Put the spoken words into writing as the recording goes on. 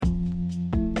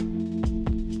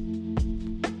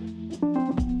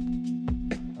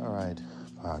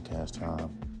podcast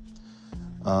time.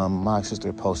 My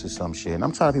sister posted some shit, and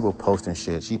I'm tired of people posting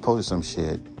shit. She posted some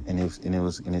shit, and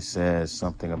it says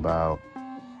something about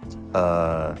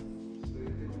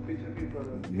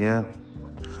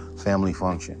family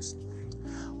functions.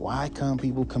 Why come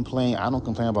people complain? I don't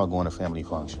complain about going to family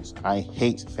functions. I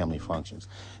hate family functions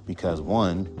because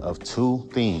one of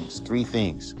three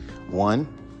things. One,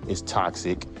 it's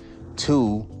toxic.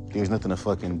 Two, there's nothing to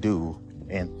fucking do.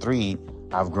 And three,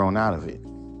 I've grown out of it.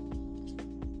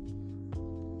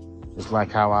 It's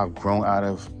like how I've grown out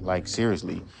of, like,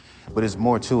 seriously. But it's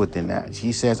more to it than that.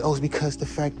 She says, it's because the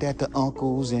fact that the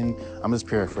uncles and, I'm just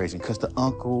paraphrasing, because the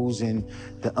uncles and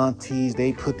the aunties,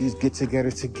 they put these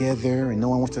get-togethers together and no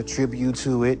one wants to attribute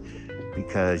to it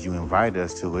because you invited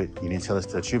us to it. You didn't tell us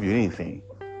to attribute anything.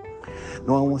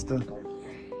 No one wants to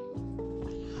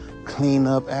clean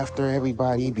up after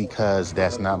everybody because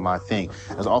that's not my thing.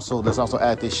 Let's also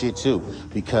add this shit too,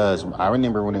 because I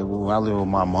remember when I lived with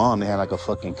my mom, they had like a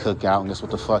fucking cookout, and guess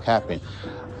what the fuck happened?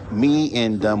 Me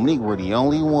and Dominique were the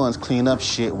only ones cleaning up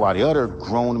shit while the other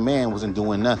grown man wasn't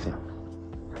doing nothing.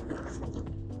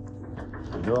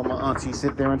 You know, my auntie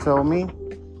sit there and told me,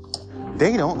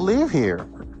 they don't live here.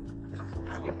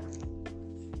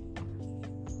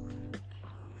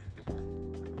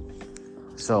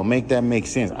 So make that make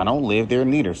sense. I don't live there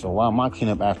neither, so why am I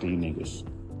cleaning up after you niggas?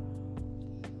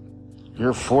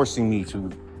 You're forcing me to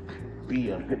be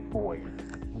a good boy.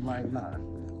 I'm like, nah,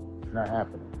 it's not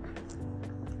happening.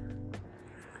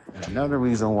 And another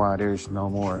reason why there's no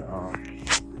more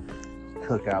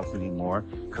cookouts anymore,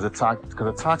 because of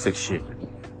toxic shit.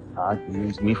 I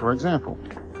use me for example.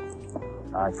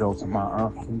 I go to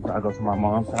my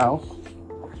mom's house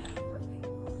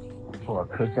for a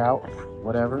cookout,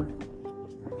 whatever,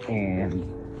 and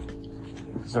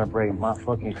celebrate my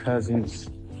fucking cousin's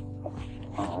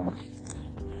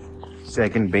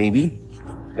second baby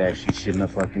that she shouldn't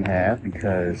have fucking had,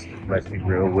 because let's be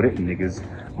real with it, niggas,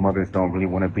 mothers don't really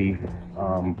want to be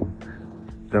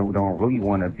don't really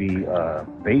want to be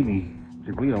baby.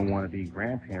 They really don't want to be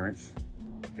grandparents.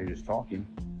 They're just talking.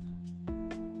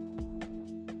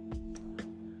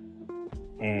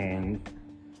 And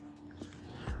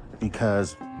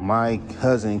because my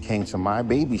cousin came to my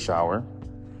baby shower,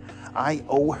 I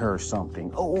owe her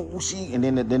something. And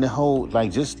then the whole,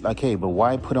 like, just like, hey, but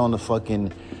why put on the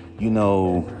fucking, Yeah,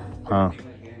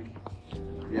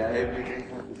 everything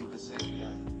has to be the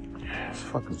same. It's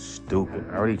fucking stupid.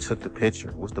 I already took the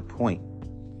picture. What's the point?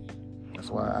 That's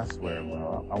why I swear,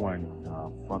 bro, I want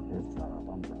to fuck this job.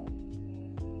 I'm done.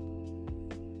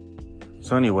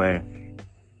 So anyway,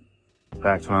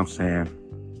 back to what I'm saying.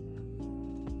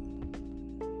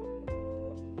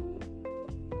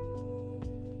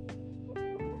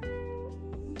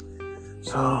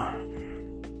 So,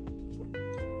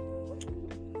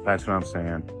 that's what I'm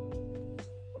saying.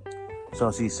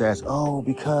 So she says,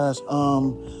 because,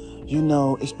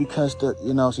 it's because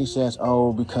she says,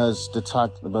 because the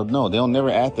toxic, but no, they'll never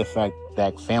add the fact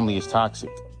that family is toxic.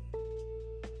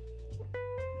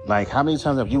 Like, how many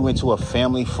times have you went to a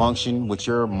family function with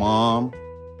your mom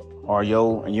or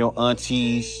your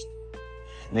aunties,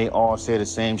 and they all say the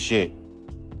same shit?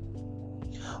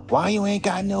 Why you ain't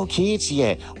got no kids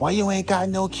yet?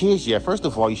 First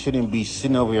of all, you shouldn't be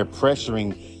sitting over here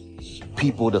pressuring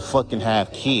people to fucking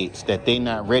have kids that they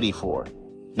not ready for.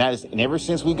 And ever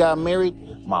since we got married,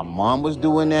 my mom was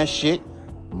doing that shit.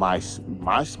 My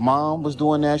mom was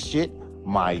doing that shit.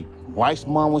 My wife's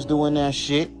mom was doing that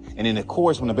shit. And then, of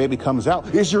course, when the baby comes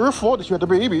out, it's your fault that you had the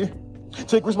baby.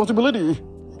 Take responsibility.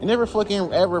 And never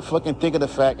ever think of the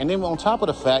fact. And then on top of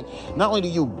the fact, not only do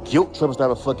you guilt trip us to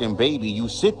have a fucking baby, you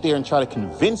sit there and try to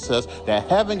convince us that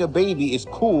having a baby is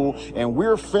cool and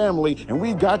we're family and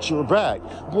we got your back.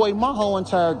 Boy, my whole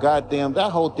entire that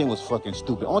whole thing was fucking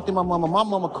stupid. Only thing my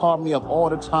mama called me up all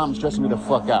the time, stressing me the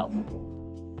fuck out.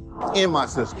 And my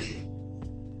sister.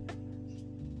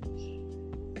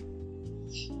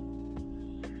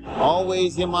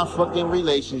 Always in my fucking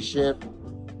relationship,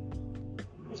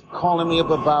 calling me up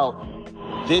about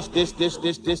this.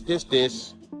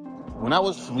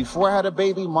 Before I had a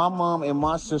baby, my mom and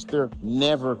my sister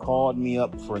never called me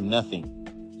up for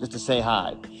nothing, just to say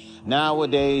hi.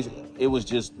 Nowadays, it was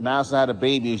just, now since I had a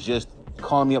baby, it's just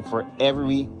calling me up for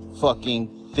every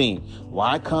fucking thing.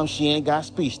 Why come she ain't got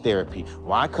speech therapy?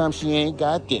 Why come she ain't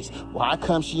got this? Why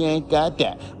come she ain't got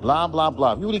that? Blah, blah,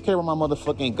 blah. If you really care about my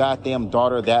motherfucking goddamn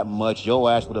daughter that much, your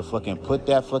ass would have fucking put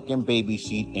that fucking baby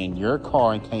seat in your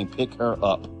car and came pick her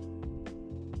up.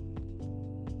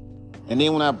 And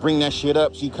then when I bring that shit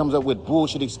up, she comes up with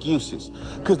bullshit excuses.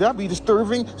 Because that'd be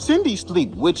disturbing Cindy's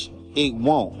sleep, which it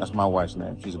won't. That's my wife's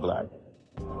name. She's black.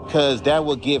 because that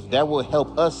will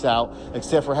help us out,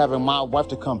 except for having my wife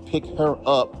to come pick her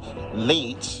up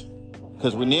late.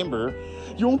 Because remember,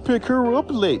 you don't pick her up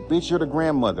late, bitch. You're the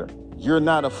grandmother. You're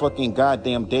not a fucking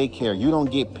goddamn daycare. You don't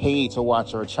get paid to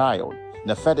watch her child. And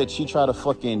the fact that she try to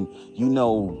fucking,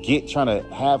 trying to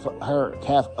have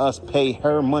us pay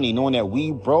her money knowing that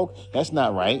we broke, that's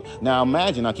not right. Now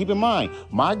keep in mind,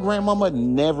 my grandmama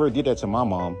never did that to my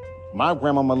mom. My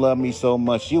grandmama loved me so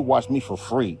much, she watched me for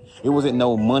free. It wasn't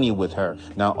no money with her.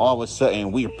 Now, all of a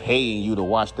sudden, we're paying you to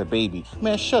watch the baby.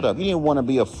 Man, shut up. You didn't want to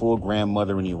be a full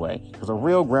grandmother anyway. Because a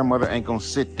real grandmother ain't going to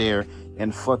sit there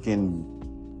and fucking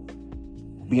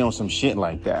be on some shit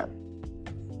like that.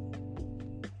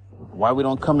 Why we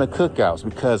don't come to cookouts?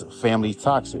 Because family's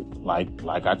toxic.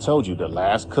 Like I told you, the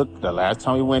last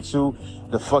time we went to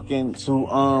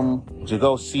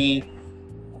go see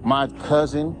my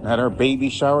cousin at her baby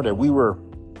shower that we were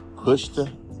pushed to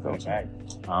go to. I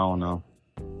don't know.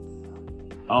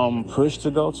 Pushed to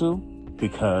go to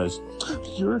because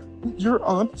your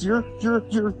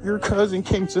cousin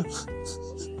came to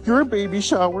your baby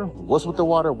shower. What's with the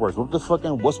waterworks?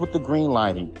 What's with the green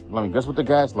lighting? Guess what the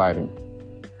gas lighting?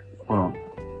 Hold on.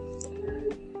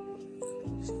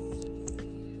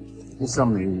 It's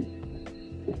something.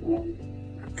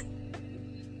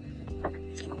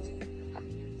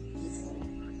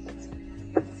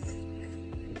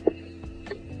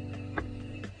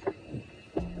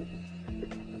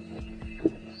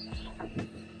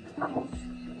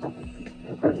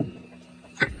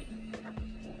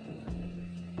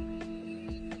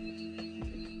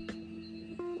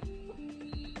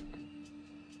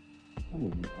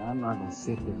 I'm not gonna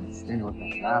sit there and stand with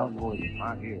a loud voice in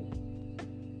my ear.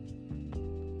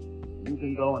 You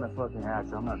can go in the fucking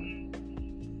house. I'm not.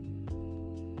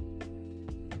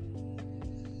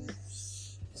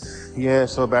 Yeah,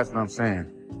 so that's what I'm saying.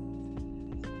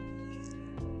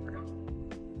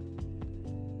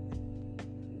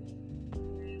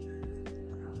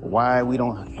 Why we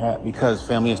don't have? Because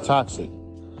family is toxic.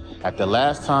 At the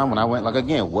last time when I went,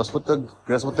 guess what the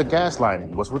gaslighting?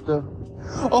 What's with the?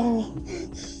 Oh,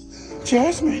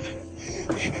 Jasmine,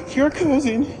 your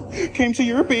cousin came to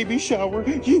your baby shower.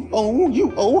 You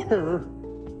owe her.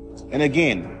 And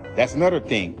again, that's another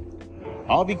thing.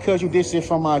 All because you did shit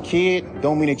for my kid,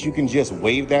 don't mean that you can just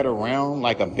wave that around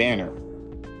like a banner.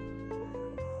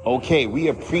 Okay, we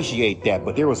appreciate that,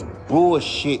 but there was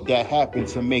bullshit that happened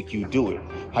to make you do it.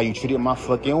 How you treated my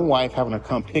fucking wife, having to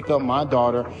come pick up my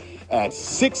daughter at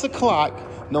 6 o'clock,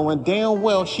 knowing damn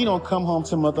well she don't come home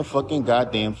till motherfucking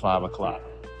goddamn 5 o'clock.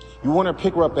 You want her to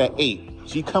pick her up at 8.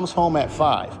 She comes home at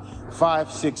 5.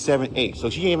 5, 6, 7, 8. So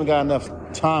she ain't even got enough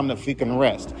time to freaking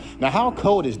rest. Now, how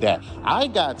cold is that? I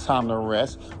got time to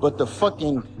rest, but the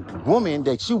fucking woman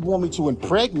that you want me to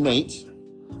impregnate,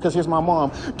 because here's my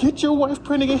mom, get your wife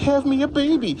pregnant and have me a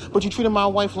baby. But you treated my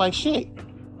wife like shit.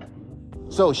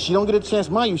 So she don't get a chance,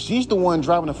 mind you, she's the one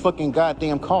driving a fucking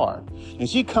goddamn car. And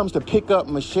she comes to pick up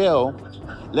Michelle,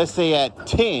 let's say at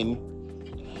 10,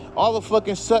 all of a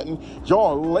fucking sudden,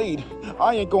 y'all late.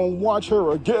 I ain't gonna watch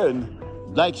her again.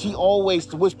 Like she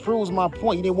always, which proves my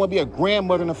point. You didn't want to be a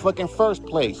grandmother in the fucking first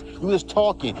place. You was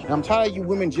talking. And I'm tired of you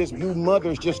women you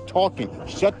mothers just talking.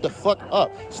 Shut the fuck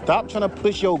up. Stop trying to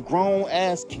push your grown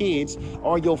ass kids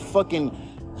or your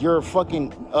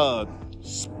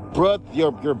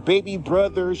baby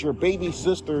brothers, your baby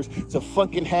sisters to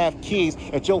fucking have kids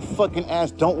that your fucking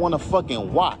ass don't want to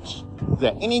fucking watch.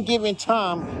 At any given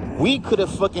time, we could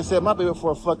have fucking said my baby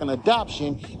for a fucking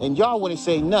adoption and y'all wouldn't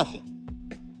say nothing.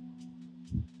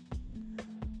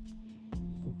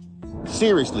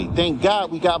 Seriously, thank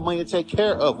God we got money to take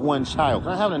care of one child.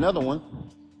 I'm having another one.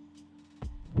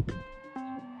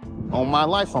 On my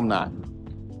life, I'm not.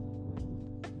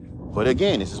 But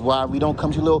again, this is why we don't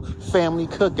come to little family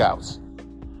cookouts.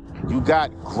 You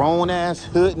got grown-ass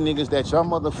hood niggas that y'all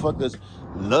motherfuckers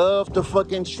love to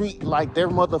fucking treat like they're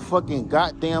motherfucking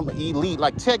goddamn elite.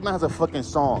 Like Tech Nine has a fucking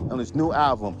song on his new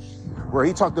album where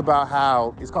he talked about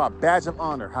how, it's called Badge of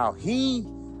Honor, how he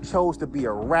chose to be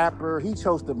a rapper. He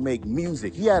chose to make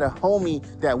music. He had a homie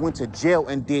that went to jail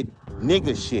and did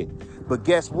nigga shit. But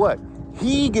guess what?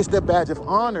 He gets the badge of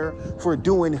honor for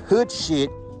doing hood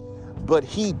shit, but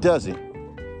he doesn't.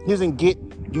 He doesn't get,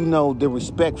 the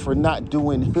respect for not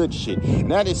doing hood shit.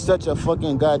 And that is such a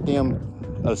fucking goddamn,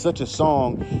 such a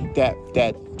song that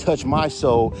touched my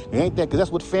soul. It ain't that, because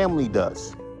that's what family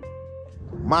does.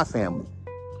 My family.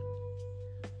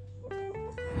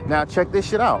 Now check this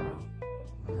shit out.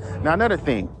 Now another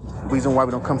thing, reason why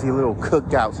we don't come to your little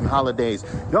cookouts and holidays.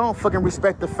 Y'all don't fucking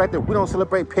respect the fact that we don't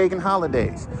celebrate pagan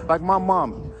holidays. Like my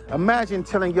mom. Imagine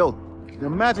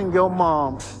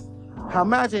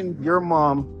your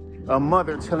mom A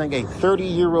mother telling a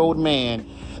 30-year-old man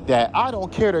that I don't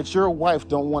care that your wife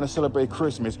don't want to celebrate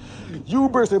Christmas. You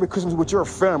better celebrate Christmas with your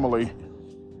family.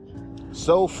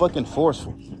 So fucking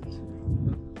forceful.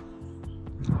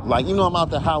 Like, you know, I'm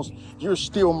out the house. You're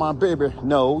still my baby.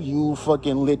 No, you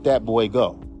fucking let that boy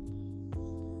go.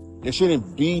 There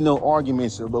shouldn't be no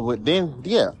arguments. But then,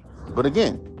 yeah. But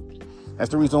again,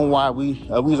 that's the reason why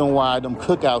them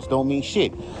cookouts don't mean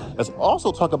shit. Let's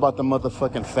also talk about the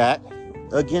motherfucking fact,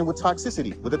 again, with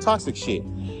toxicity, with the toxic shit.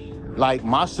 Like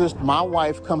my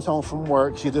wife comes home from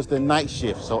work, she does the night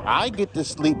shift. So I get to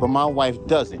sleep, but my wife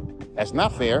doesn't. That's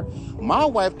not fair. My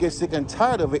wife gets sick and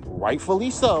tired of it, rightfully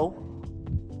so.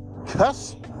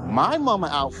 Cuss my mama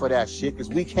out for that shit, because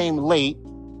we came late.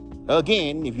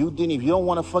 Again, if you don't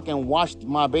want to fucking watch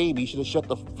my baby, you should have shut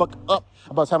the fuck up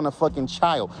about having a fucking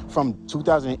child. From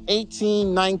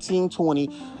 2018, 19, 20,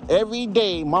 every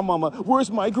day, my mama, where's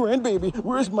my grandbaby?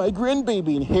 Where's my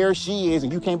grandbaby? And here she is,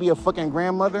 and you can't be a fucking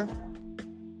grandmother?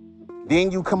 Then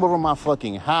you come over my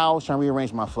fucking house, trying to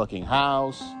rearrange my fucking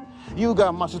house. You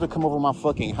got my sister come over my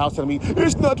fucking house telling me,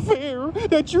 it's not fair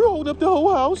that you hold up the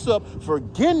whole house up.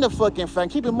 Forgetting the fucking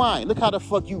fact. Keep in mind, look how the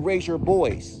fuck you raise your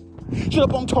boys. Shut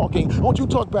up, I'm talking. Won't you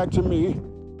talk back to me?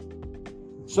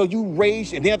 So you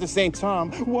raise, and then at the same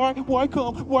time, why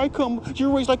come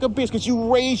you raise like a bitch? Because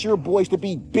you raise your boys to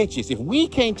be bitches. If we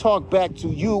can't talk back to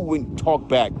you, we talk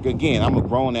back. Again, I'm a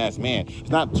grown-ass man. It's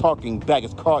not talking back.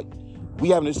 It's called, we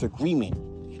having a disagreement.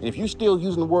 And if you're still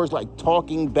using words like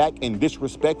talking back and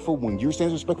disrespectful when you're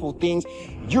saying disrespectful things,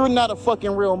 you're not a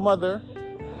fucking real mother.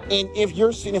 And if you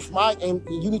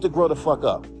need to grow the fuck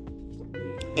up.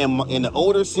 And the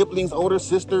older siblings, older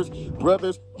sisters,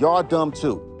 brothers, y'all dumb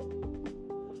too.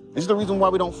 This is the reason why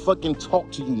we don't fucking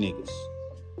talk to you niggas.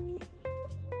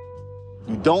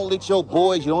 You don't let your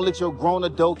boys, you don't let your grown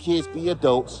adult kids be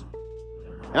adults.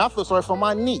 And I feel sorry for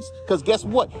my niece. Because guess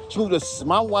what?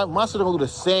 My sister will do the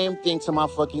same thing to my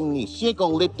fucking niece. She ain't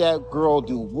gonna let that girl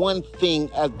do one thing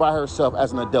by herself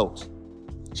as an adult.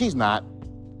 She's not.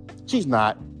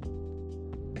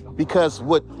 Because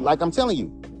like I'm telling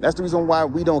you, that's the reason why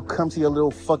we don't come to your little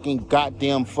fucking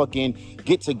goddamn fucking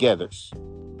get-togethers.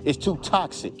 It's too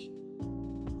toxic.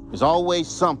 There's always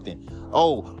something.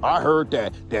 Oh, I heard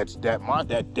that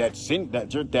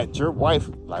your wife,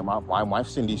 like my wife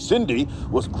Cindy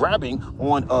was grabbing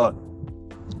on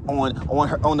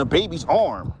the baby's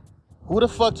arm. Who the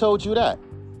fuck told you that?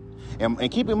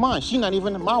 And keep in mind,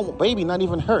 my baby, not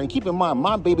even her. And keep in mind,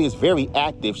 my baby is very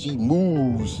active. She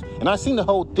moves. And I've seen the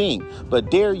whole thing. But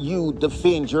dare you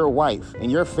defend your wife.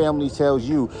 And your family tells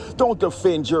you, don't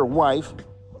defend your wife.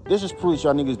 This just proves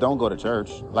y'all niggas don't go to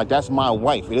church. Like, that's my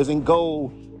wife. It doesn't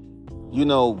go,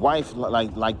 wife,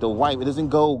 like the wife. It doesn't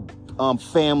go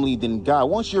family, then God.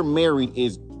 Once you're married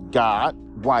is God,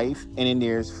 wife, and then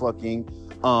there's fucking,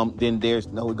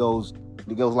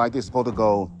 it goes like this. It's supposed to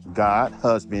go God,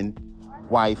 husband,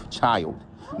 wife, child.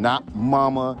 Not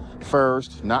mama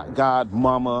first, not God,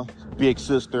 mama, big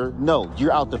sister. No,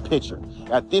 you're out the picture.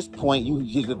 At this point,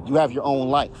 you have your own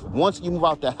life. Once you move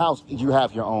out the house, you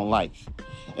have your own life.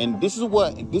 And this is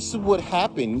what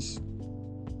happens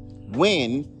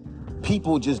when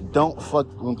people just don't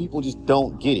when people just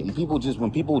don't get it.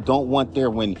 When people don't want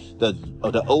when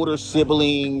the older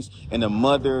siblings and the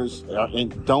mothers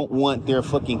don't want their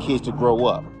fucking kids to grow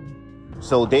up.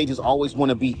 So they just always want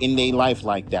to be in their life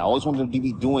like that. Always want them to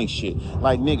be doing shit.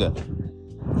 Like, nigga,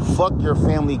 fuck your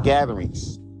family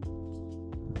gatherings.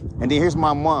 And then here's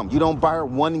my mom. You don't buy her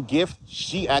one gift,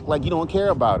 she act like you don't care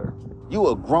about her. You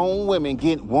a grown woman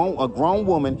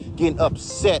getting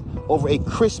upset over a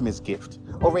Christmas gift,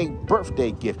 over a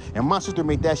birthday gift. And my sister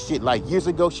made that shit like years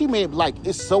ago. She made it like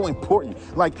it's so important.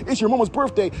 Like, it's your mama's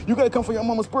birthday. You gotta come for your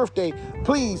mama's birthday.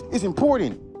 Please, it's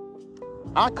important.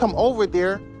 I come over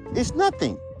there. It's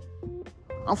nothing.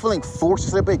 I'm feeling forced to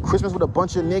celebrate Christmas with a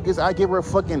bunch of niggas. I give her a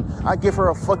fucking,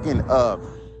 you know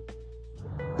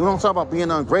what I'm talking about, being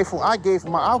ungrateful? I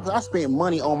spent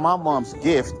money on my mom's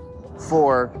gift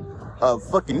for a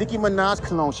fucking Nicki Minaj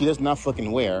cologne she does not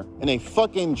fucking wear, and a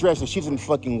fucking dress that she doesn't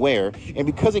fucking wear. And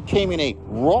because it came in a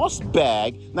Ross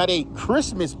bag, not a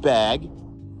Christmas bag,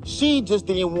 she just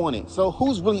didn't want it. So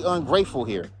who's really ungrateful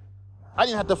here? I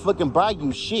didn't have to fucking buy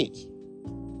you shit.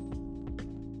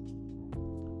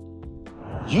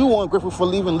 You ungrateful for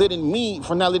not letting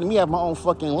me have my own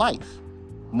fucking life,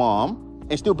 Mom,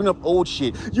 and still bring up old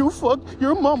shit. You fucked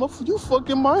your mama, you fucked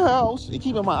in my house. And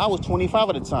keep in mind, I was 25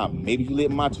 at the time. Maybe if you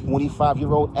let my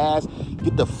 25-year-old ass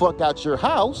get the fuck out your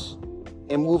house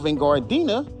and move in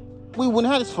Gardena, we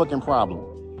wouldn't have this fucking problem.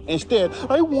 Instead,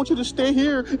 I want you to stay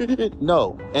here.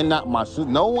 No, and not my sister.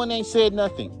 No one ain't said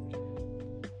nothing.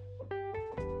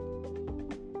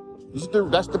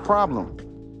 That's the problem.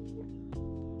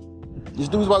 This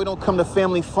dude's why we don't come to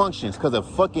family functions, because of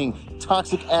fucking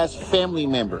toxic ass family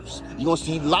members. You're gonna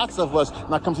see lots of us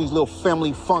not come to these little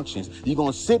family functions. You're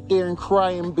gonna sit there and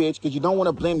cry and bitch because you don't want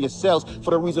to blame yourselves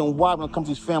for the reason why we don't come to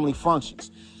these family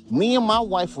functions. Me and my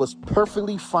wife was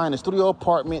perfectly fine in a studio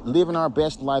apartment, living our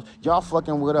best life. Y'all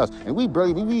fucking with us. And we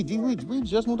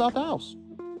just moved out the house.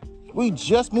 We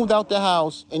just moved out the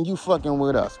house and you fucking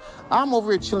with us. I'm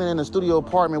over here chilling in a studio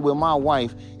apartment with my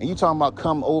wife and you talking about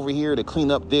come over here to clean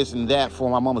up this and that for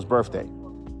my mama's birthday.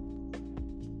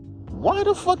 Why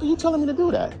the fuck are you telling me to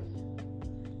do that?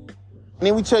 And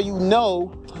then we tell you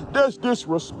no, that's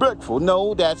disrespectful.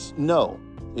 No, that's no.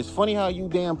 It's funny how you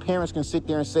damn parents can sit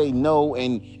there and say no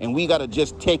and we gotta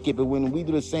just take it, but when we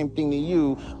do the same thing to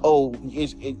you,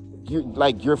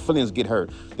 your feelings get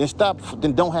hurt.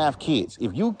 Then don't have kids.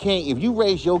 If you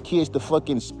raise your kids to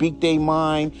fucking speak their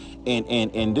mind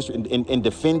and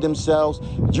defend themselves,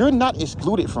 you're not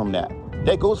excluded from that.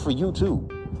 That goes for you too.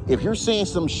 If you're saying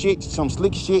some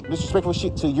slick shit, disrespectful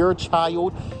shit to your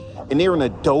child, and they're an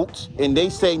adult, and they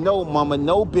say, no, mama,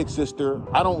 no, big sister,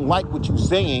 I don't like what you're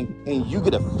saying, and you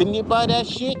get offended by that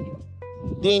shit,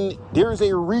 then there's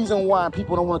a reason why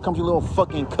people don't want to come to your little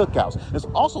fucking cookouts. It's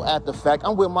also at the fact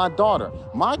I'm with my daughter.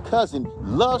 My cousin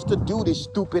loves to do this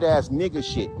stupid ass nigga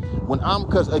shit.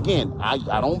 Cause again, I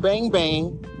don't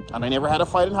bang. And I never had a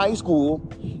fight in high school.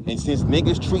 And since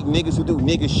niggas treat niggas who do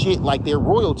nigga shit like they're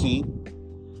royalty,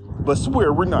 but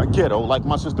swear we're not ghetto, like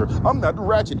my sister, I'm not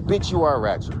ratchet. Bitch, you are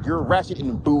ratchet. You're ratchet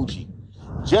and bougie.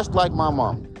 Just like my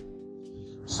mom.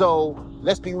 So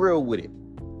let's be real with it.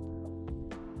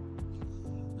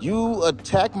 You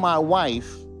attack my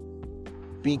wife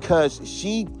because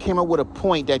she came up with a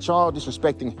point that y'all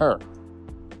disrespecting her.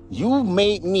 You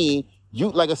made me,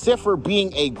 except for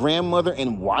being a grandmother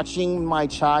and watching my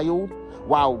child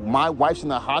while my wife's in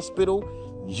the hospital,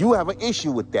 you have an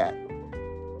issue with that.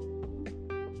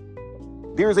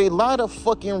 There's a lot of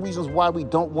fucking reasons why we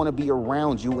don't want to be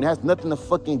around you, and it has nothing to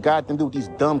fucking goddamn do with these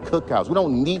dumb cookouts. We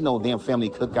don't need no damn family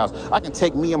cookouts. I can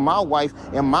take me and my wife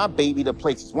and my baby to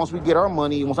places. Once we get our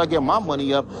money, once I get my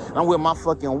money up, and I'm with my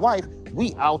fucking wife,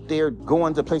 we out there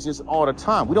going to places all the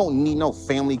time. We don't need no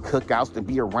family cookouts to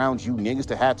be around you niggas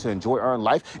to have to enjoy our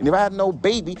life. And if I had no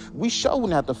baby, we sure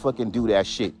wouldn't have to fucking do that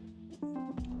shit.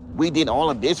 We did all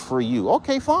of this for you.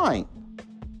 Okay, fine.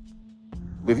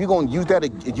 But if you're gonna use that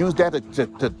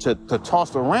to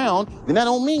toss around, then that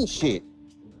don't mean shit.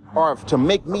 Or to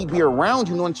make me be around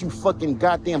you knowing that you fucking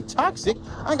goddamn toxic,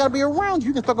 I ain't gotta be around you.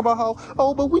 You can talk about how,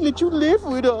 but we let you live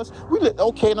with us.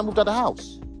 Okay, and I moved out the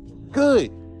house.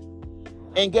 Good.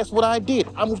 And guess what I did?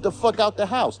 I moved the fuck out the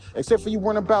house. Except for you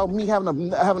worrying about me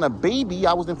having a baby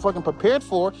I wasn't fucking prepared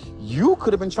for. You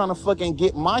could have been trying to fucking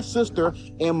get my sister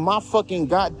and my fucking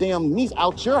goddamn niece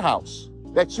out your house.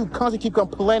 That you constantly keep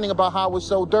complaining about how it's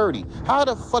so dirty. How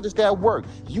the fuck does that work?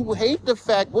 You hate the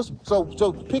fact, so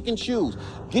pick and choose.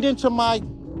 Get into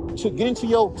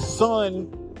your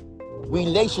son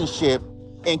relationship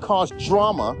and cause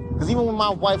drama. Because even when my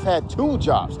wife had 2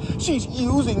 jobs, she's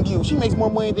using you. She makes more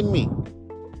money than me.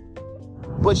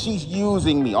 But she's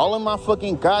using me. All in my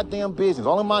fucking goddamn business.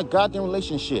 All in my goddamn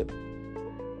relationship.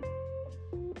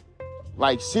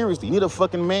 Like, seriously, you need a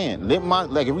fucking man.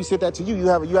 If we said that to you, you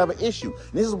have an issue.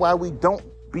 This is why we don't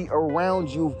be around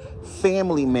you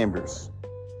family members.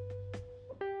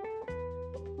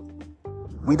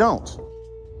 We don't.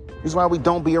 This is why we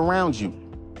don't be around you.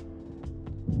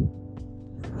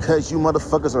 Because you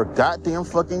motherfuckers are goddamn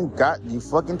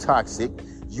fucking toxic.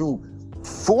 You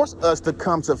force us to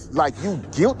come to, you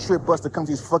guilt trip us to come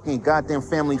to these fucking goddamn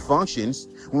family functions.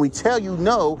 When we tell you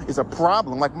no, it's a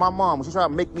problem. Like my mom, when she tried to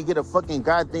make me get a fucking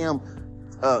goddamn,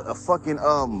 a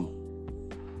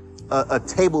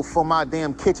table for my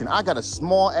damn kitchen. I got a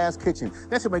small ass kitchen.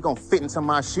 That shit ain't gonna fit into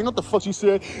my shit. You know what the fuck she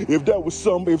said? If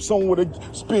someone would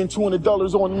have spent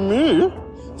 $200 on me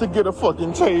to get a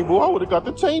fucking table, I would have got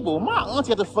the table. My auntie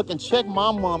had to fucking check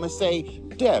my mom and say,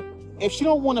 Deb, if she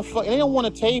don't want they don't want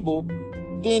a table,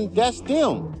 then that's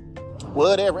them.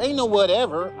 Whatever. Ain't no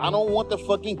whatever. I don't want the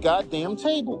fucking goddamn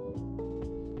table.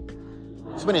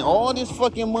 Spending all this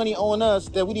fucking money on us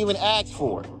that we didn't even ask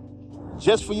for.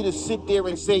 Just for you to sit there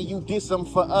and say you did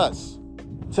something for us.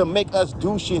 To make us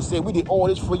do shit and say we did all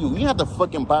this for you. You didn't have to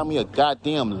fucking buy me a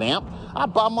goddamn lamp. I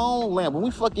bought my own lamp. When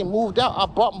we fucking moved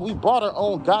out, we bought our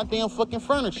own goddamn fucking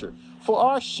furniture. For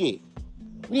our shit.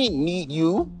 We didn't need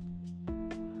you.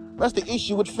 That's the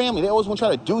issue with family. They always want to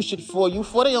try to do shit for you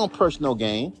for their own personal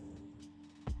gain.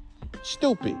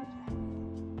 Stupid.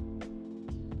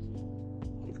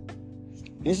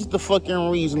 This is the fucking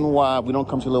reason why we don't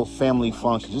come to little family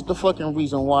functions. This is the fucking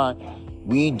reason why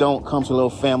we don't come to little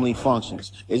family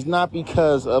functions. It's not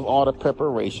because of all the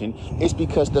preparation. It's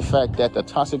because the fact that the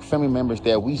toxic family members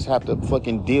that we have to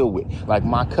fucking deal with, like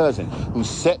my cousin who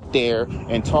sat there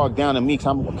and talked down to me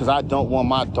because I don't want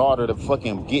my daughter to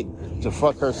fucking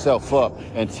fuck herself up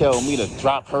and tell me to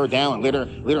drop her down, let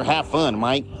her have fun,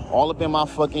 Mike. All up in my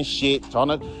fucking shit, trying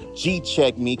to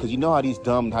G-check me, because you know how these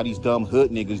dumb hood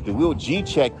niggas do. We'll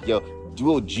G-check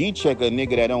a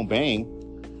nigga that don't bang,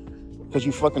 because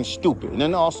you fucking stupid. And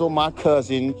then also my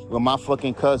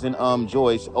fucking cousin,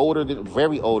 Joyce,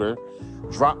 very older,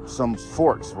 dropped some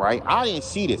forks, right? I didn't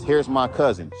see this. Here's my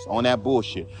cousin on that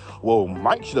bullshit. Well,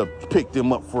 Mike should have picked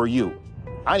him up for you.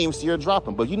 I didn't even see her drop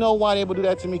him. But you know why they would do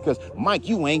that to me? Because, Mike,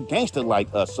 you ain't gangster like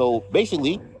us. So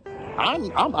basically,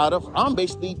 I'm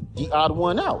basically the odd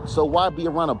one out. So why be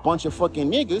around a bunch of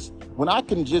fucking niggas when I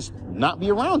can just not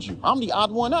be around you? I'm the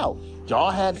odd one out.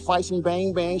 Y'all had fights and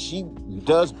bang bang. She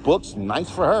does books, nice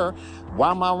for her.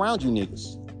 Why am I around you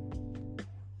niggas?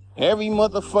 Every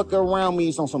motherfucker around me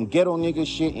is on some ghetto nigga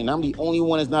shit, and I'm the only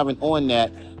one that's not even on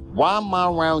that. Why am I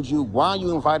around you? Why are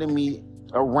you inviting me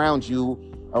around you?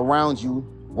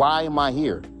 Why am I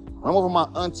here? I'm over my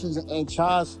aunties and Aunt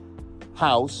Cha's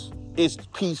house. It's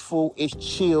peaceful, it's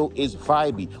chill, it's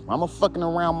vibey. When I'm fucking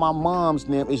around my mom's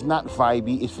name, it's not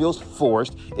vibey, it feels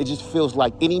forced. It just feels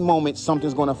like any moment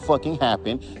something's gonna fucking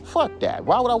happen. Fuck that.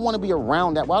 Why would I want to be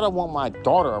around that? Why would I want my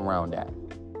daughter around that?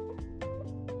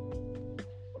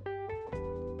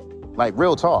 Like,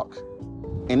 real talk.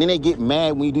 And then they get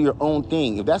mad when you do your own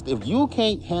thing. If you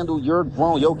can't handle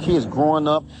your kids growing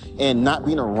up and not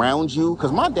being around you,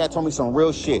 because my dad told me some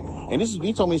real shit. And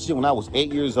he told me shit when I was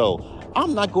 8 years old.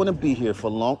 I'm not going to be here for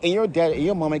long, and your dad and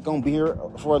your mom ain't going to be here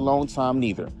for a long time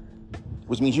neither,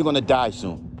 which means you're going to die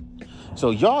soon.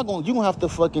 So you're going to have to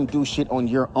fucking do shit on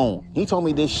your own. He told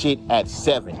me this shit at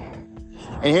 7.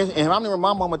 And I remember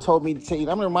my mama told me, I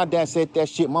remember my dad said that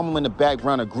shit, my mama in the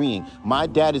background agreeing. My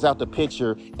dad is out the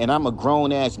picture, and I'm a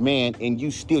grown-ass man, and you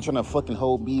still trying to fucking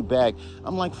hold me back.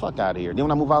 I'm like, fuck out of here. Then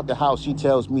when I move out the house, she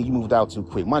tells me you moved out too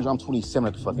quick. Mind you, I'm 27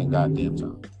 at the fucking goddamn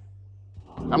time.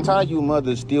 I'm tired of you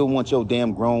mothers still want your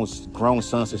damn grown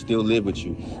sons to still live with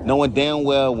you. Knowing damn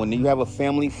well when you have a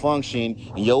family function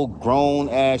and your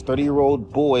grown-ass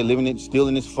 30-year-old boy still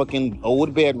in his fucking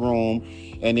old bedroom,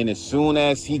 and then as soon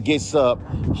as he gets up,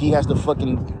 he has to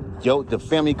fucking, the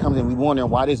family comes and we wondering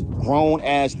why this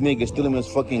grown-ass nigga still in his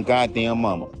fucking goddamn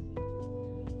mama.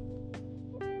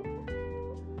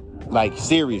 Like,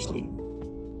 seriously.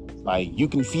 Like, you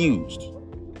confused.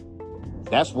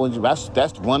 That's one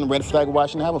red flag why I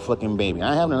shouldn't have a fucking baby.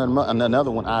 I ain't having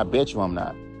another one. I bet you I'm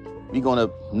not.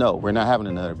 No, we're not having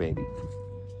another baby.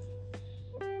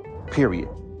 Period.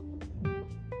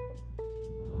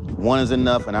 One is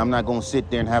enough, and I'm not going to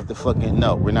sit there and have to fucking,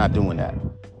 no, we're not doing that.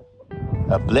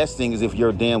 A blessing is if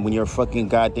when your fucking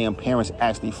goddamn parents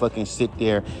actually fucking sit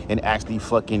there and actually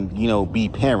fucking, be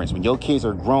parents. When your kids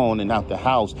are grown and out the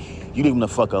house, you leave them the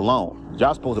fuck alone.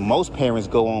 Most parents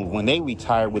go on, when they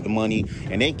retire with the money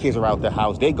and their kids are out the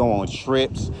house, they go on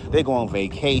trips, they go on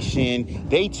vacation.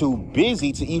 They too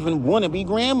busy to even want to be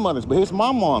grandmothers. But here's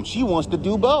my mom. She wants to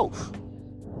do both.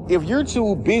 If you're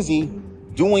too busy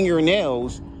doing your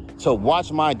nails to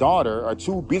watch my daughter, or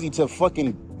too busy to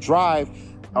fucking drive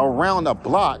around the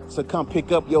block to come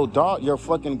pick up your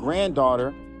fucking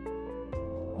granddaughter,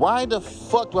 why the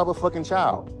fuck do I have a fucking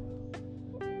child?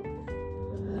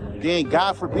 Then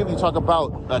God forbid you talk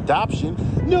about adoption.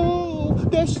 No,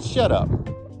 shut up.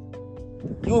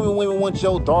 You don't even want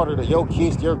your daughter, your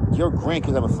kids, your grandkids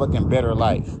to have a fucking better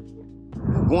life.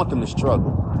 You want them to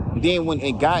struggle. And then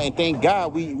thank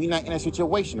God we not in that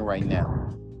situation right now.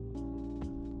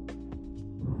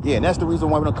 Yeah, and that's the reason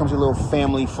why when it comes to little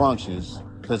family functions,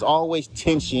 there's always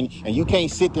tension, and you can't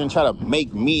sit there and try to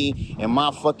make me and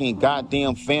my fucking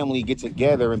goddamn family get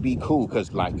together and be cool, cause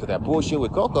that bullshit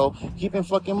with Coco, keep in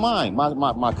fucking mind,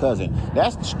 my cousin,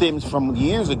 that stems from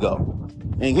years ago.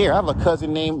 And here, I have a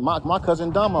cousin named, my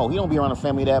cousin Dumbo. He don't be around the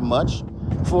family that much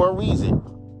for a reason.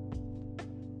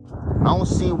 I don't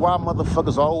see why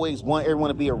motherfuckers always want everyone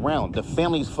to be around. The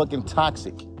family's fucking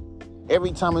toxic.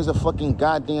 Every time there's a fucking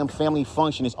goddamn family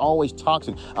function, it's always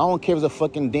toxic. I don't care if it's a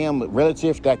fucking damn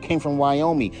relative that came from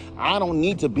Wyoming. I don't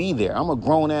need to be there. I'm a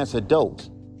grown-ass adult.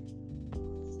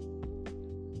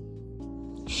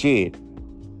 Shit.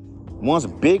 Once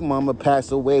Big Mama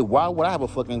passed away, why would I have a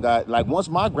fucking guy? Like, once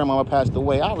my grandmama passed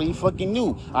away, I already fucking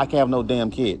knew I can't have no damn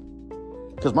kid.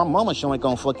 Because my mama sure ain't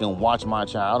gonna fucking watch my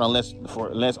child unless,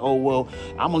 oh, well,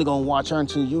 I'm only gonna watch her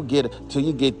until you get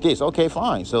this. Okay,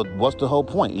 fine. So what's the whole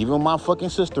point? Even my fucking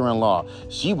sister-in-law,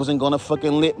 she wasn't gonna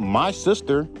fucking let my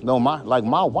sister,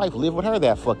 my wife live with her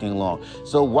that fucking long.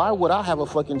 So why would I have a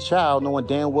fucking child knowing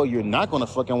damn well you're not gonna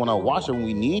fucking wanna watch her when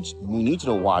we need you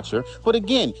to watch her? But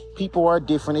again, people are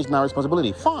different. It's not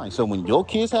responsibility. Fine. So when your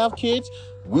kids have kids,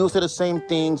 we'll say the same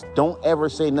things. Don't ever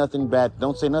say nothing bad.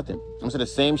 Don't say nothing. I'm saying the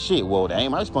same shit. Well, that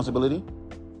ain't my responsibility.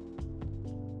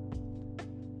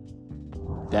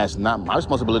 That's not my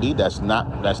responsibility. That's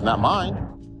not mine.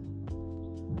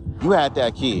 You had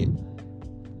that kid.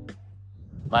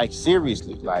 Like,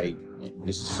 seriously. Like,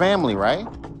 this is family, right?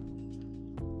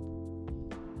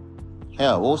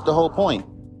 Hell, what's the whole point?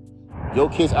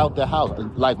 Your kid's out the house.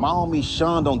 Like, my homie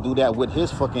Sean don't do that with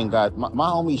his fucking guy. My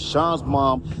homie Sean's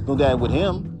mom don't do that with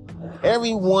him.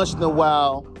 Every once in a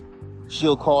while,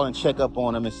 she'll call and check up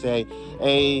on him and say,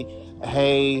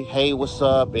 hey, what's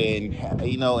up? And,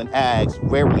 and ask,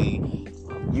 rarely,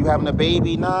 you having a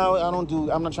baby? No,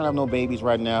 I'm not trying to have no babies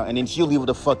right now. And then she'll leave it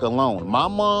the fuck alone. My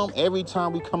mom, every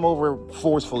time we come over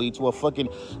forcefully to a fucking,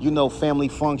 family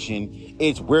function,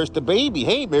 it's, where's the baby?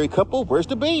 Hey, married couple, where's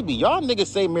the baby? Y'all niggas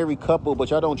say married couple, but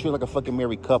y'all don't treat like a fucking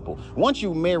married couple. Once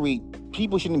you married,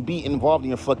 people shouldn't be involved in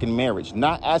your fucking marriage.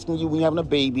 Not asking you when you're having a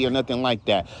baby or nothing like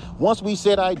that. Once we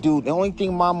said I do, the only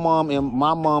thing my mom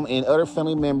and other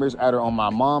family members, either on my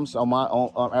mom's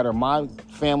or either my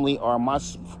family or my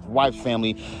wife's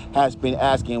family, has been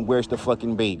asking, where's the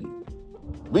fucking baby?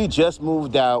 We just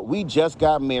moved out. We just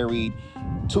got married.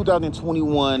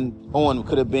 2021 on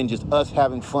could have been just us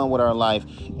having fun with our life,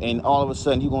 and all of a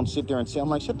sudden you're gonna sit there and say, I'm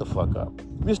like, shut the fuck up.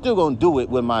 We're still gonna do it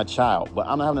with my child, but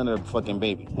I'm not having another fucking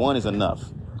baby. One is enough.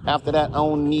 After that, I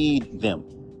don't need them.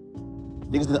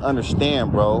 Niggas didn't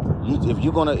understand, bro. You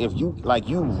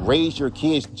raise your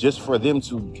kids just for them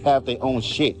to have their own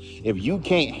shit. If you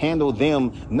can't handle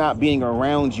them not being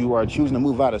around you or choosing to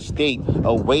move out of state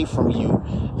away from you,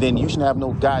 then you shouldn't have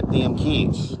no goddamn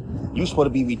kids. You supposed to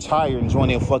be retired and enjoying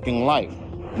their fucking life.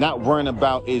 Not worrying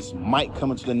about is Mike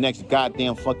coming to the next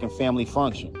goddamn fucking family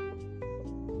function.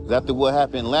 After what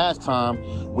happened last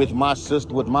time with my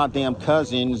sister, with my damn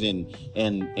cousins and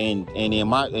doing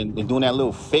that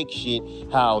little fake shit,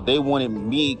 how they wanted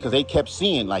me, because they kept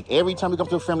seeing, like, every time we come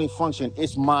to a family function,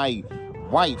 it's my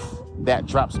wife that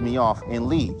drops me off and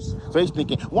leaves. So he's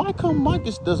thinking, why come Mike?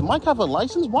 Does Mike have a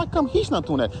license? Why come he's not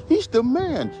doing that? He's the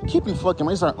man. Keeping fucking,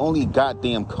 it's our only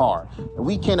goddamn car. And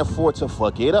we can't afford to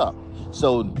fuck it up.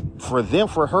 So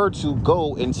for her to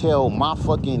go and tell my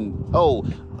fucking,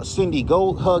 Cindy,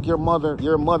 go hug your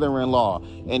mother-in-law.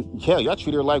 And hell, y'all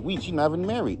treat her like she's not even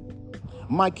married.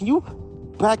 Mike, can you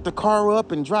back the car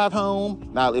up and drive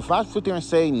home? Now, if I sit there and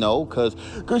say no, cause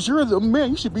you're the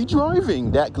man, you should be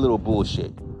driving, that little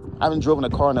bullshit. I haven't driven a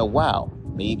car in a while.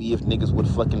 Maybe if niggas would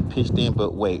fucking pitch in,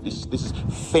 but wait, this is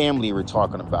family we're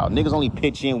talking about. Niggas only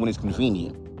pitch in when it's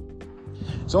convenient.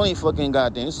 It's only fucking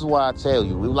goddamn. This is why I tell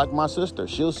you, we like my sister.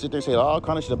 She'll sit there and say all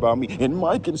kind of shit about me. And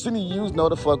Mike and Cindy, no,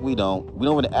 the fuck we don't. We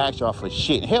don't even ask y'all for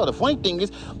shit. Hell, the funny thing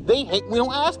is, they hate we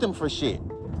don't ask them for shit.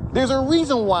 There's a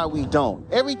reason why we don't.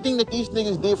 Everything that these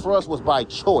niggas did for us was by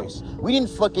choice. We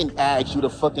didn't fucking ask you to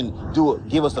fucking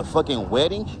give us a fucking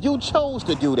wedding. You chose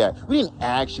to do that. We didn't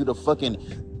ask you to fucking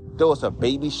throw us a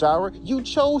baby shower. You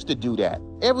chose to do that.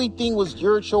 Everything was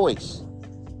your choice.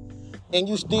 And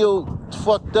you still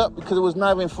fucked up because it was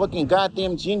not even fucking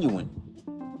goddamn genuine.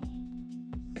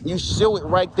 You show it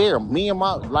right there. Me and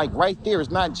my, right there is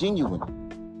not genuine.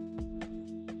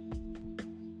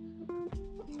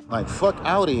 Like, fuck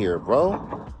out of here,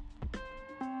 bro.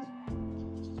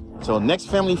 So next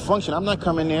family function, I'm not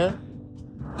coming there.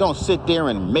 Don't sit there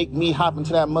and make me hop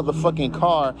into that motherfucking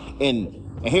car and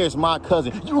here's my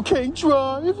cousin. You can't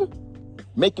drive.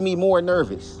 Making me more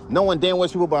nervous. Knowing damn well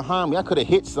people behind me, I could have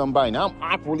hit somebody. Now I'm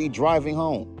awkwardly driving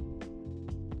home.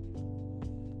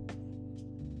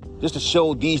 Just to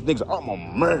show these niggas, I'm a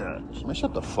man. Man,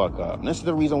 shut the fuck up. And this is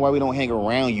the reason why we don't hang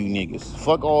around you niggas.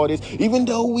 Fuck all this. Even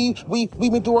though we've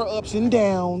been through our ups and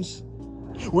downs,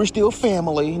 we're still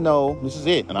family. No, this is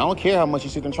it. And I don't care how much you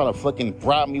sit there and try to fucking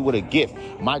bribe me with a gift.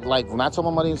 When I told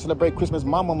my mother to celebrate Christmas,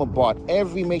 my mama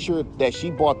make sure that she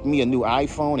bought me a new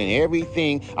iPhone and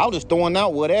everything. I was just throwing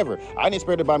out whatever. I didn't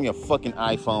expect her to buy me a fucking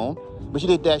iPhone. But she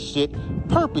did that shit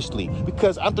purposely.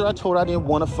 Because after I told her I didn't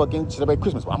want to fucking celebrate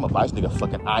Christmas, well, I'm gonna buy this nigga a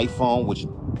fucking iPhone, which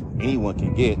anyone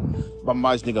can get. I'm gonna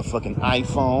buy this nigga a fucking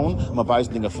iPhone. I'm gonna buy this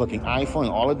nigga a fucking iPhone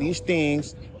and all of these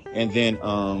things. And then,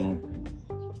 okay,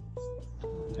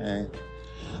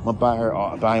 I'm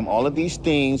gonna buy him all of these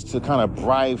things to kind of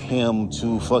bribe him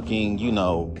to fucking,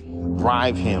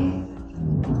 bribe him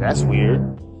That's weird.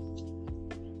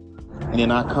 And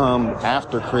then I come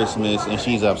after Christmas and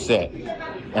she's upset.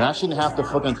 And I shouldn't have to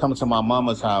fucking come to my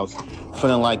mama's house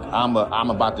feeling like I'm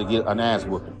about to get an ass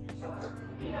whooping.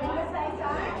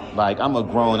 Like, I'm a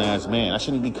grown ass man. I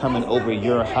shouldn't be coming over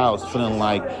your house feeling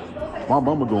like my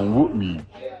mama gonna whoop me.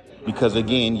 Because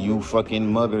again, you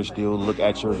fucking mothers still look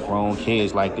at your grown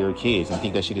kids like they're kids and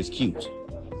think that shit is cute.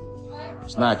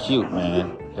 It's not cute,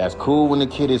 man. That's cool when the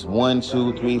kid is 1,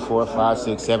 2, 3, 4, 5,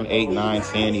 6, 7, 8, 9,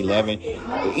 10, 11,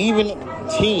 even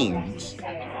teens.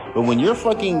 But when your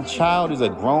fucking child is a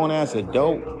grown-ass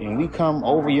adult and we come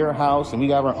over your house and we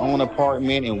got our own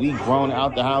apartment and we grown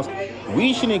out the house,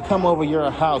 we shouldn't come over your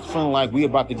house feeling like we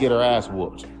about to get our ass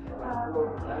whooped.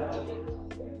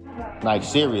 Like,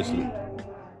 seriously.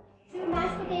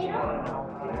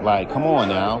 Like, come on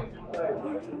now.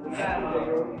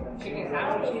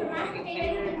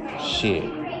 Shit.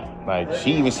 Like,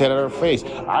 she even said it her face,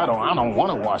 I don't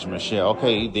want to watch Michelle.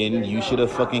 Okay, then you should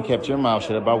have fucking kept your mouth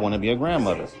shut about wanting to be a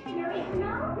grandmother.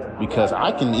 Because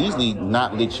I can easily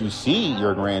not let you see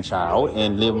your grandchild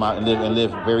and live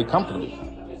very comfortably.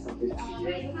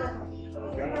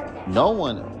 No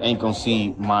one ain't gonna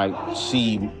see my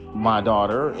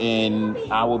daughter, and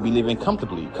I will be living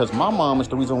comfortably. Because my mom is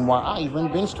the reason why I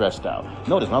even been stressed out.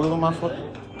 Notice, I live on my foot.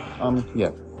 I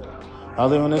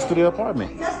live in a studio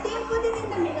apartment.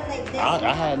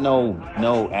 I had no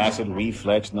acid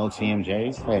reflux, no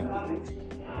TMJs. Hey.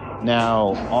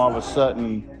 Now, all of a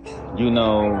sudden,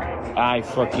 I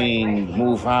fucking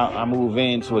move out. I move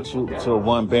into a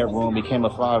 1-bedroom, became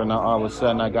a father. Now, all of a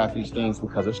sudden, I got these things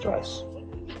because of stress.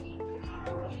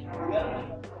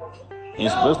 And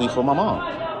especially for my mom.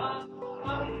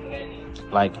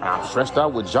 Like, I'm stressed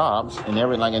out with jobs and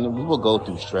everything, and we will go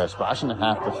through stress, but I shouldn't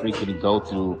have to freaking go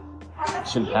through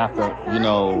stress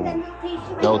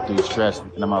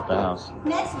when I'm out the house.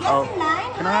 Can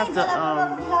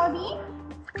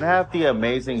I have the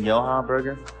amazing Yoha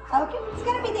burger? Okay, it's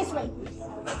gonna be this way, please.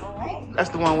 All right. That's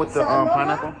the one with the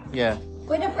pineapple? Yeah.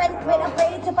 With a braided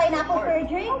pineapple for a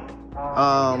drink?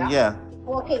 Yeah.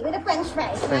 Okay, with a French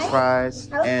fries, French right? fries.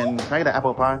 Okay. And can I get an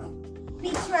apple pie?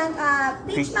 Peach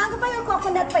mango pie or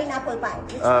coconut pineapple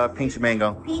pie? Peach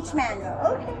mango. Peach mango.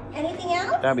 Okay. Anything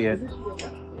else? That'll be it.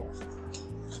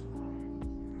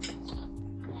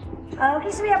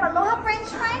 Okay, so we have aloha French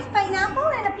fries, pineapple,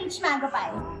 and a peach mango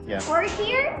pie. Yeah. Or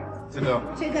here? To go.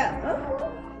 To go.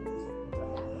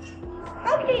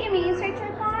 Okay, you may insert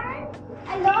your card.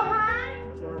 Aloha.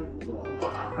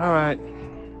 All right.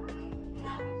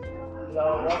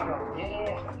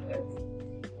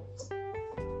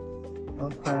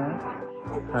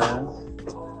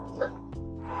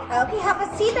 Okay, have a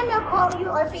seat and we'll call you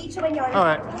or page you when you're ready. All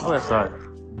right. Oh, that's all right.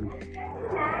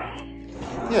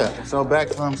 Yeah, so back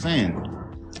to what I'm saying.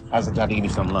 I just got to give you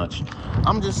some lunch.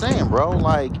 I'm just saying, bro,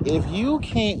 like, if you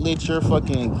can't let your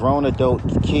fucking grown adult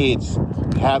kids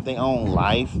have their own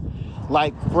life,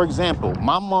 like, for example,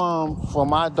 my mom, for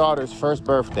my daughter's first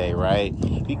birthday, right?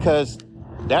 Because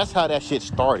that's how that shit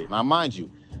started. Now, mind you,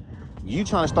 you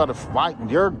trying to start a fight,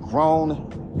 your grown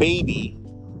baby.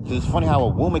 It's funny how a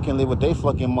woman can live with their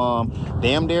fucking mom,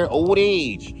 damn their old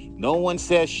age. No one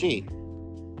says shit.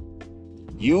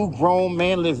 You grown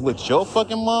man live with your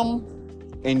fucking mom,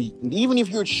 and even if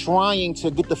you're trying to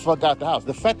get the fuck out the house,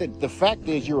 the fact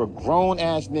is you're a grown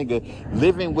ass nigga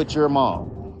living with your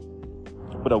mom.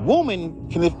 But a woman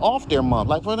can live off their mom.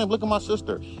 Like, for example, look at my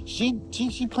sister. She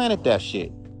planted that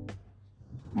shit.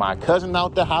 My cousin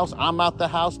out the house, I'm out the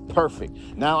house, perfect.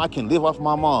 Now I can live off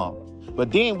my mom.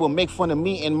 But then we'll make fun of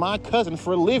me and my cousin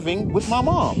for living with my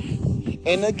mom.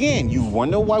 And again, you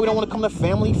wonder why we don't want to come to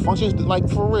family functions, like,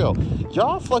 for real.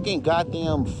 Y'all fucking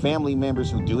goddamn family members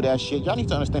who do that shit, y'all need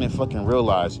to understand and fucking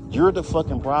realize you're the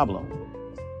fucking problem.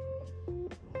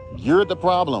 You're the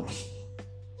problem.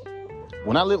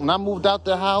 When I moved out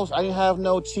the house, I didn't have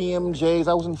no TMJs.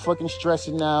 I wasn't fucking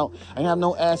stressing out. I didn't have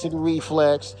no acid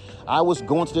reflux. I was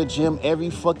going to the gym every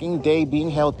fucking day,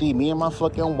 being healthy. Me and my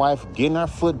fucking wife getting our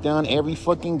foot done every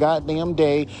fucking goddamn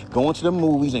day, going to the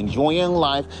movies, enjoying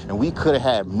life, and we could have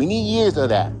had many years of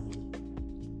that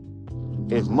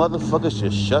if motherfuckers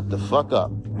just shut the fuck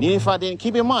up. And even if I didn't,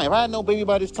 keep in mind, if I had no baby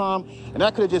by this time, and I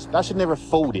should never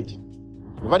fold it.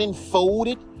 If I didn't fold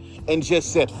it and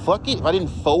just said fuck it, if I didn't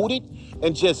fold it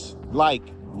and just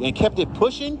and kept it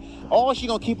pushing, all she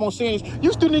gonna keep on saying is,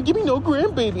 you still didn't give me no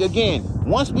grandbaby. Again,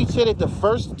 once we said it the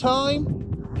first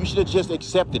time, you should have just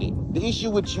accepted it. The issue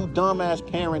with you dumbass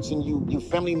parents and you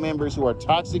family members who are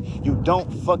toxic, you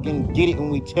don't fucking get it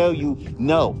when we tell you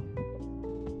no.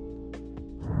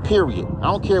 Period. I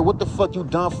don't care what the fuck you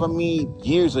done for me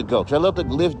years ago. Y'all love to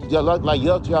live, y'all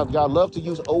love to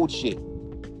use old shit.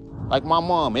 Like my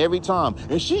mom, every time.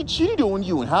 And she cheated on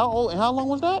you. And how old and how long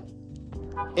was that?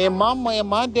 And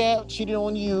my dad cheated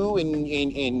on you,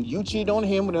 and you cheated on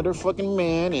him with another fucking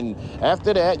man, and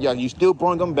after that, you still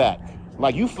bring them back.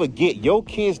 Like, you forget, your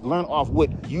kids learn off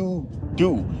what you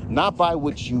do, not by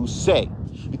what you say.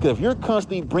 Because if you're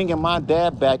constantly bringing my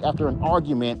dad back after an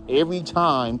argument every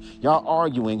time y'all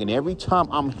arguing, and every time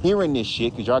I'm hearing this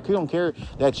shit, because y'all don't care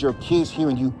that your kids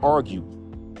hearing you argue,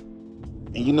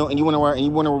 and you wonder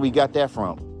where we got that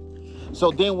from. So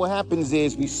then what happens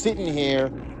is we sitting here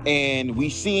and I'm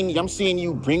seeing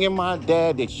you bringing my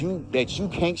dad that you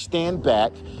can't stand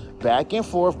back and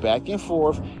forth.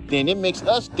 Then it makes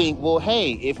us think, well,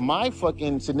 hey, if my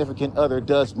fucking significant other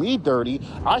does me dirty,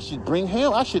 I should bring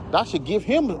him. I should give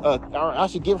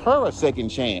her a second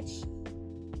chance.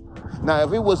 Now,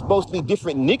 if it was mostly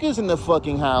different niggas in the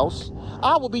fucking house,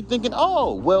 I would be thinking,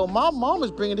 oh, well, my mom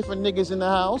is bringing different niggas in the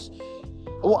house.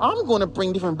 Well, I'm going to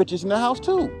bring different bitches in the house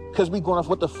too, because we going off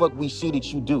what the fuck we see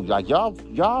that you do. Like,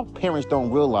 y'all parents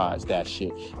don't realize that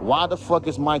shit. Why the fuck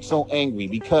is Mike so angry?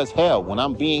 Because hell, when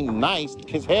I'm being nice,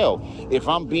 because hell, if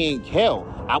I'm being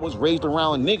I was raised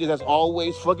around niggas that's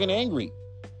always fucking angry.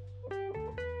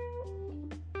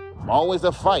 Always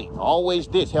a fight, always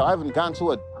this. Hell, I haven't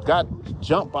got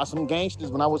jumped by some gangsters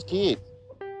when I was a kid.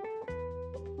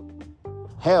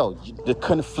 Hell, the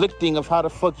conflicting of how the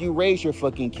fuck you raise your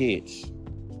fucking kids.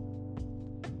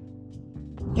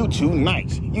 You too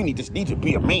nice. You need to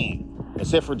be a man.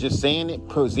 Except for just saying it,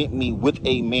 present me with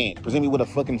a man. Present me with a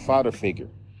fucking father figure.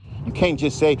 You can't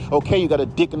just say, okay, you got a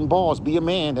dick and balls, be a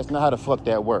man. That's not how the fuck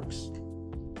that works.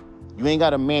 You ain't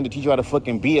got a man to teach you how to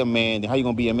fucking be a man. Then how you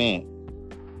gonna be a man?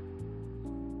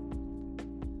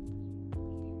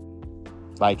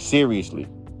 Like, seriously.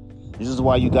 This is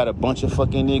why you got a bunch of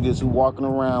fucking niggas who walking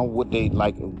around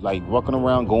walking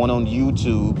around going on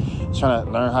YouTube trying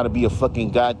to learn how to be a fucking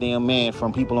goddamn man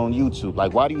from people on YouTube.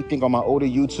 Like, why do you think on my old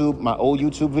YouTube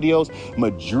videos,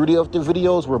 majority of the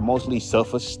videos were mostly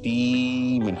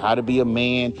self-esteem and how to be a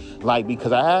man? Like,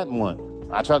 because I had one.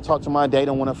 I try to talk to my dad,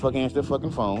 don't want to fucking answer the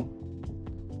fucking phone.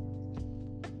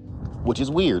 Which is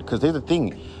weird, because there's a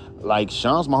thing. Like,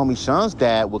 my homie Sean's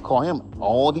dad would call him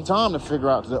all the time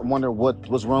to wonder what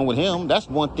was wrong with him. That's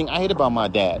one thing I hate about my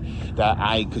dad.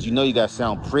 Because you gotta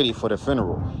sound pretty for the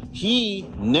funeral. He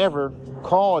never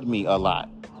called me a lot.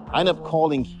 I ended up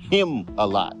calling him a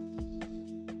lot.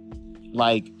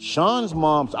 Like, Sean's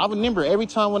mom, I remember every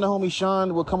time when the homie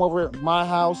Sean would come over at my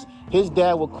house, his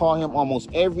dad would call him almost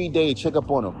every day to check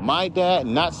up on him. My dad,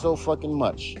 not so fucking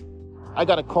much. I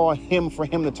gotta call him for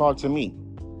him to talk to me.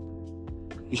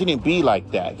 You shouldn't be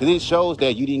like that, because it shows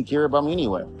that you didn't care about me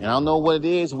anyway. And I don't know what it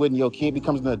is when your kid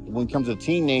becomes a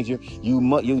teenager,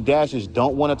 you dads just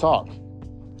don't want to talk.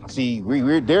 See,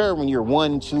 we're there when you're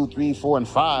 1, 2, 3, 4, and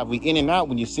 5. We in and out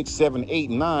when you're 6, 7, 8,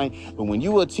 and 9. But when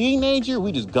you a teenager,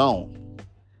 we just gone.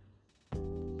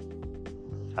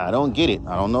 I don't get it.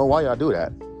 I don't know why y'all do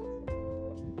that.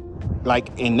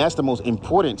 Like, and that's the most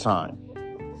important time.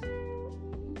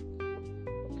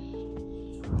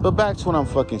 But back to what I'm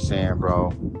fucking saying, bro.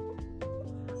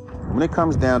 When it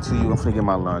comes down to you, I'm finna get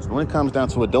my lunch. When it comes down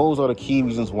to it, those are the key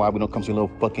reasons why we don't come to little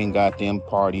fucking goddamn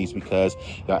parties, because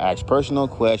y'all ask personal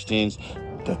questions.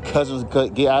 The cousins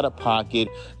get out of pocket.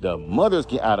 The mothers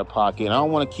get out of pocket. And I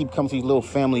don't want to keep coming to these little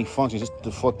family functions just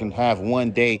to fucking have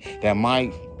one day that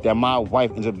my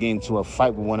wife ends up getting into a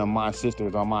fight with one of my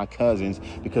sisters or my cousins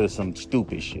because of some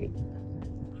stupid shit.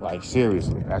 Like,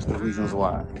 seriously, that's the reasons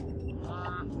why.